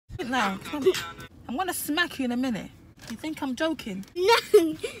No, I'm gonna smack you in a minute. You think I'm joking? No.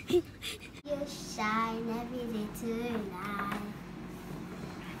 You shine every little light.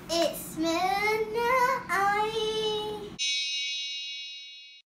 It's midnight.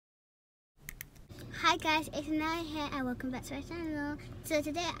 Hi guys, it's channeI here and welcome back to our channel. So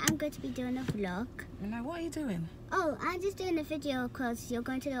today I'm going to be doing a vlog. Now, what are you doing? Oh, I'm just doing a video because you're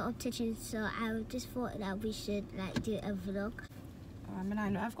going to the optician, so I just thought that we should like do a vlog. I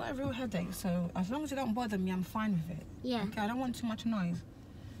mean, I've got a real headache, so as long as you don't bother me, I'm fine with it. Yeah. Okay, I don't want too much noise.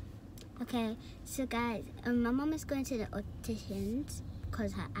 Okay, so guys, my mom is going to the opticians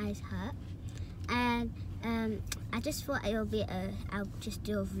because her eyes hurt, and I just thought I'll just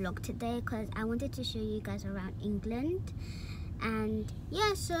do a vlog today because I wanted to show you guys around England. And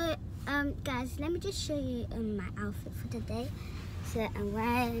yeah, so guys, let me just show you my outfit for today. So I'm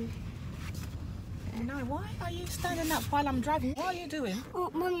wearing. No, why are you standing up while I'm driving? What are you doing?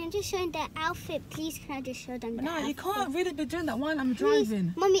 Oh, Mommy, I'm just showing the outfit. Please, can I just show them the No, outfit? you can't really be doing that while I'm Please.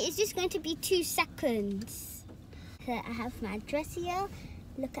 driving. Mommy, it's just going to be 2 seconds. So I have my dress here.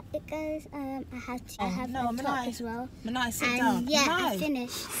 Look at it, guys. I have a top as well. channeI, sit And down. yeah, channeI, I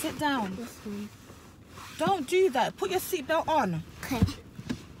finished. sit down. This one. Don't do that. Put your seatbelt on. Okay.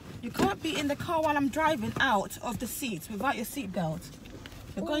 You can't be in the car while I'm driving out of the seat without your seatbelt.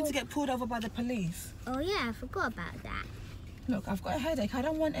 You're going to get pulled over by the police. Oh yeah, I forgot about that. Look, I've got a headache. I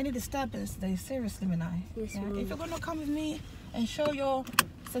don't want any disturbance today. Seriously, channeI. Yes, Yeah? Mom. If you're going to come with me and show your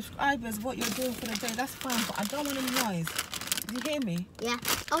subscribers what you're doing for the day, that's fine. But I don't want any noise. Do you hear me? Yeah.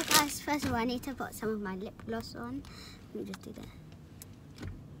 Oh guys, first of all, I need to put some of my lip gloss on. Let me just do that.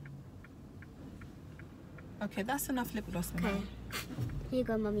 Okay, that's enough lip gloss, channeI. Okay. Here you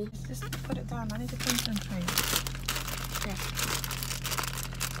go, Mommy. Just put it down. I need to concentrate. Okay.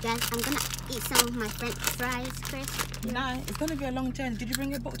 Guys, I'm gonna eat some of my French fries, Chris. channeI, it's going to be a long journey. Did you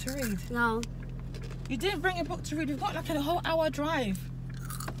bring a book to read? No. You didn't bring a book to read. We've got like a whole hour drive.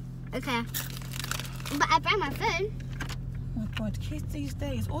 Okay. But I brought my phone. Oh my God, kids these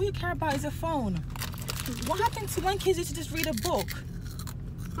days, all you care about is a phone. What happened to when kids used to just read a book?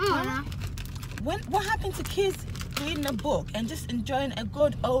 Huh? What happened to kids reading a book and just enjoying a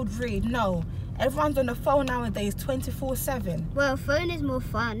good old read? No, everyone's on the phone nowadays 24/7. Well, phone is more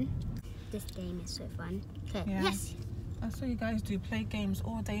fun. This game is so fun. Okay. Yeah. Yes. That's what you guys do, play games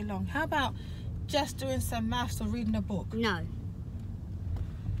all day long. How about just doing some maths or reading a book? No.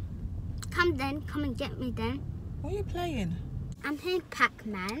 Come then. Come and get me then. What are you playing? I'm playing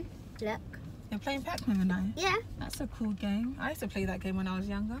Pac-Man. Look. You're playing Pac-Man tonight? Yeah. That's a cool game. I used to play that game when I was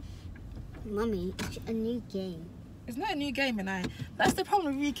younger. Mommy, it's a new game. It's not a new game, channeI. That's the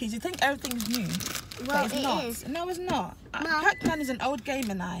problem with you kids. You think everything's new. Well, but it's it not. is. No, it's not. No. Pac-Man is an old game,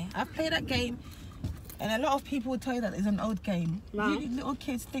 channeI. I've played that game, and a lot of people will tell you that it's an old game. No. You little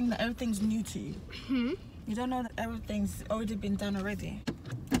kids think that everything's new to you. Hmm? You don't know that everything's already been done already.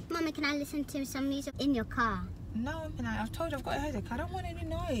 Mommy, can I listen to some music in your car? No, channeI. I've told you I've got a headache. I don't want any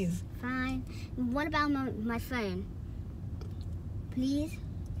noise. Fine. What about my phone? Please?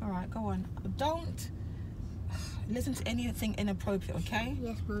 All right, go on. Don't listen to anything inappropriate, okay?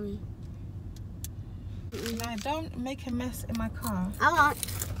 Yes, Mommy. channeI, don't make a mess in my car. I won't.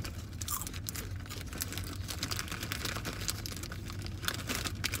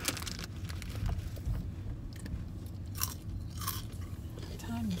 What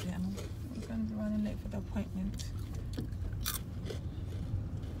time is it? I'm going to be running late for the appointment.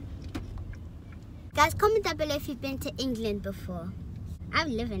 Guys, comment down below if you've been to England before. I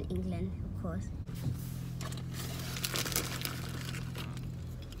live in England, of course.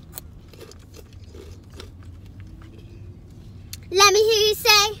 Let me hear you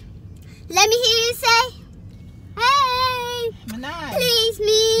say. Let me hear you say. Hey. channeI. Please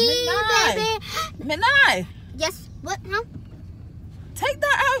me, channeI. baby. channeI. Yes. What? Huh? Take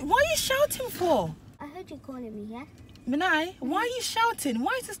that out. What are you shouting for? I heard you calling me. Yeah. channeI, why are you shouting?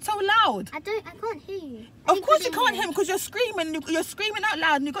 Why is it so loud? I can't hear you. Of course you can't hear me because you're screaming. You're screaming out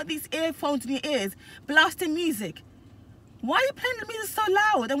loud and you've got these earphones in your ears, blasting music. Why are you playing the music so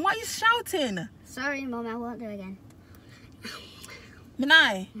loud and why are you shouting? Sorry, Mom. I won't do it again.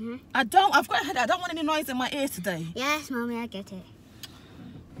 channeI, Mm-hmm. I've got a headache. I don't want any noise in my ears today. Yes, Mommy. I get it.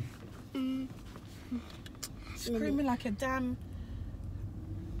 Screaming like a damn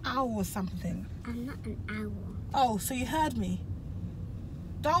owl or something. I'm not an owl. Oh, so you heard me.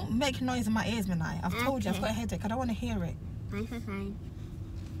 Don't make noise in my ears, channeI. I've told you I've Okay. got a headache. I don't want to hear it. Fine.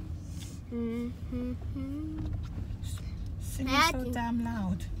 Singing so damn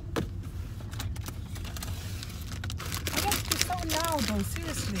loud. I don't be so loud though,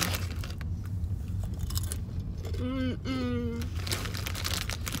 seriously.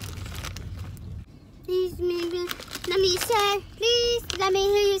 Let me say, please. Let me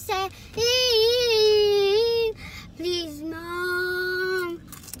hear you say, please, Mom.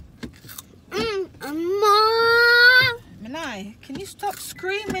 Mom. Manai, can you stop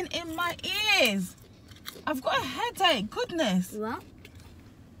screaming in my ears? I've got a headache. Goodness. What?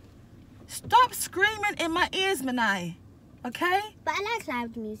 Stop screaming in my ears, Manai. Okay? But I like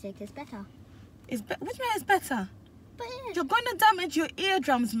loud music. It's better. Which way is better? But yeah. You're going to damage your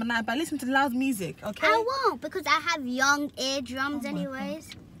eardrums, Manai, by listening to loud music, okay? I won't, because I have young eardrums Oh my anyways.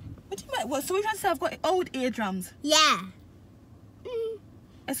 God. What do you mean? What, so you're trying to say I've got old eardrums? Yeah.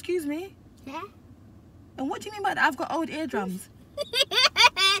 Excuse me? Yeah? And what do you mean by that? I've got old eardrums?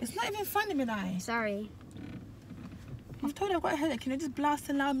 It's not even funny, Manai. Sorry. I've told you I've got a headache. Can you just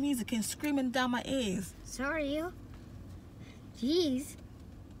blasting loud music and screaming down my ears? Sorry. Jeez.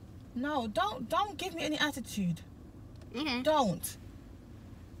 No, don't give me any attitude. Okay. Don't.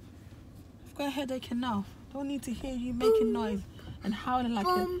 I've got a headache enough. Don't need to hear you making noise and howling like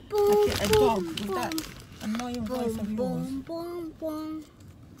a dog with that annoying voice of yours.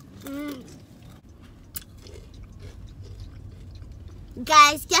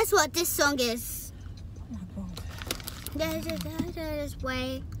 Guys, guess what this song is? Oh my God. This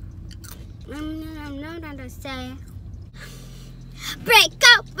way. I'm not gonna say. Break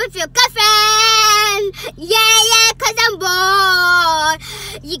up with your girlfriend. Yeah, cause I'm bored.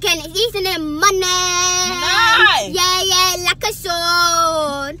 You can eat in money. Manai. Yeah, like a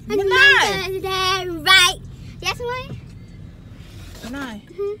sword. Manai. Right. Yes, Manai? Manai,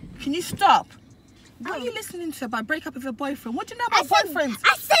 can you stop? What are you listening to about break up with your boyfriend? What do you know about boyfriends?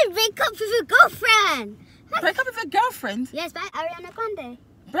 I said break up with your girlfriend. Break up with your girlfriend? Yes, by Ariana Grande.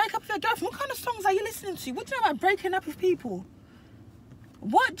 Break up with your girlfriend? What kind of songs are you listening to? What do you know about breaking up with people?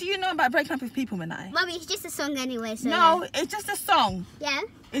 What do you know about breaking up with people, Manai? Mommy, it's just a song anyway, so... No, it's just a song. Yeah?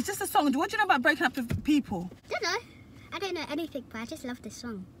 It's just a song. What do you know about breaking up with people? Don't know. I don't know anything, but I just love this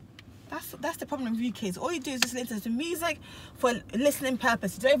song. That's the problem with you kids. All you do is just listen to music for listening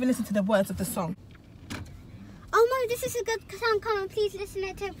purpose. You don't even listen to the words of the song. Oh, Mommy, this is a good song. Come on, please listen to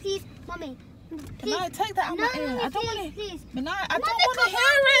it, please. Mommy, please. Manai, take that out of my ear. I don't want to... Please. Manai, I don't want to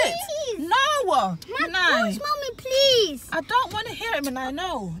hear it. Please. No. Manai. Mommy, please. I don't want to hear it, Manai.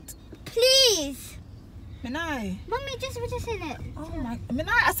 No. Please. Manai. Mommy, just listen it. Oh my...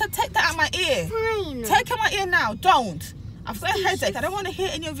 Manai, I said take that out of my ear. Fine. Take it out of my ear now. Don't. I've got a headache. I don't want to hear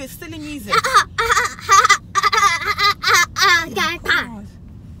any of your silly music. God.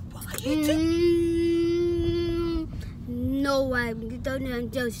 What are you doing? No, I don't know. I'm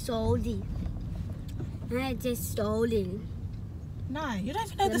just salty. I just stolen. No, you don't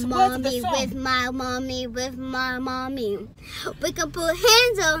even know the words of the song. With my mommy. We can put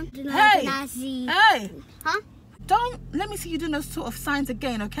hands on. Hey. Huh? Don't let me see you doing those sort of signs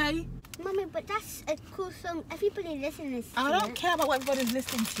again, okay? Mommy, but that's a cool song. Everybody listens to it. I don't care about what everybody's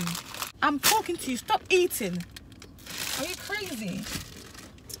listening to. I'm talking to you. Stop eating. Are you crazy?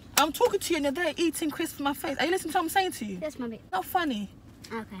 I'm talking to you and you're there eating crisps in my face. Are you listening to what I'm saying to you? Yes, Mommy. Not funny.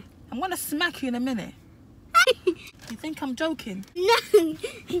 Okay. I'm going to smack you in a minute. You think I'm joking? No.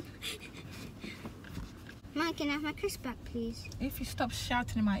 Mom, can I have my crisp back, please? If you stop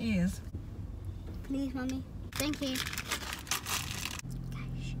shouting in my ears. Please, Mommy. Thank you.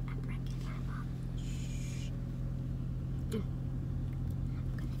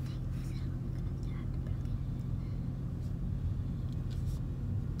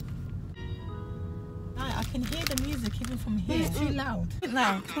 I can hear the music even from here. It's too loud.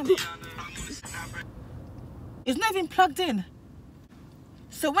 Now, come on. It's not even plugged in.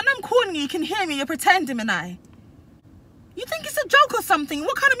 So when I'm calling you, you can hear me. You're pretending, Manai. You think it's a joke or something?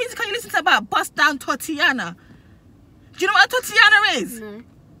 What kind of music are you listening to about Bust Down Tatiana? Do you know what a Tatiana is? No.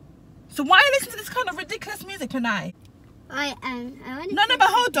 So why are you listening to this kind of ridiculous music, Manai? No, but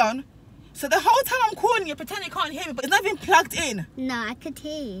hold on. So the whole time I'm calling you, pretend you can't hear me, but it's not even plugged in. No, I could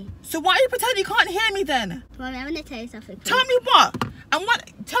hear you. So why are you pretending you can't hear me then? Mommy, I'm going to tell you something. Tell me what?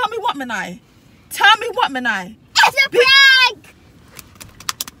 Tell me what, Manai? Tell me what, Manai? It's a prank!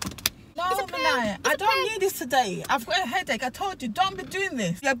 No, Manai, I don't need this today. I've got a headache. I told you, don't be doing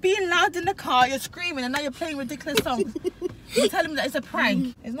this. You're being loud in the car, you're screaming, and now you're playing ridiculous songs. You're telling me that it's a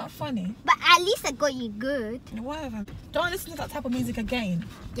prank. It's not funny. But at least I got you good. Whatever. Don't listen to that type of music again.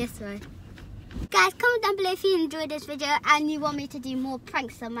 Yes, sir. Guys, comment down below if you enjoyed this video and you want me to do more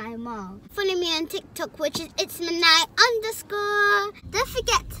pranks on my mom. Follow me on TikTok, which is itsmanai_. Don't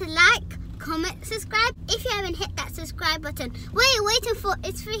forget to like, comment, subscribe. If you haven't hit that subscribe button, what are you waiting for?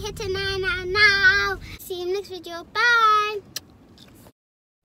 It's free. Hit it now. See you in the next video. Bye.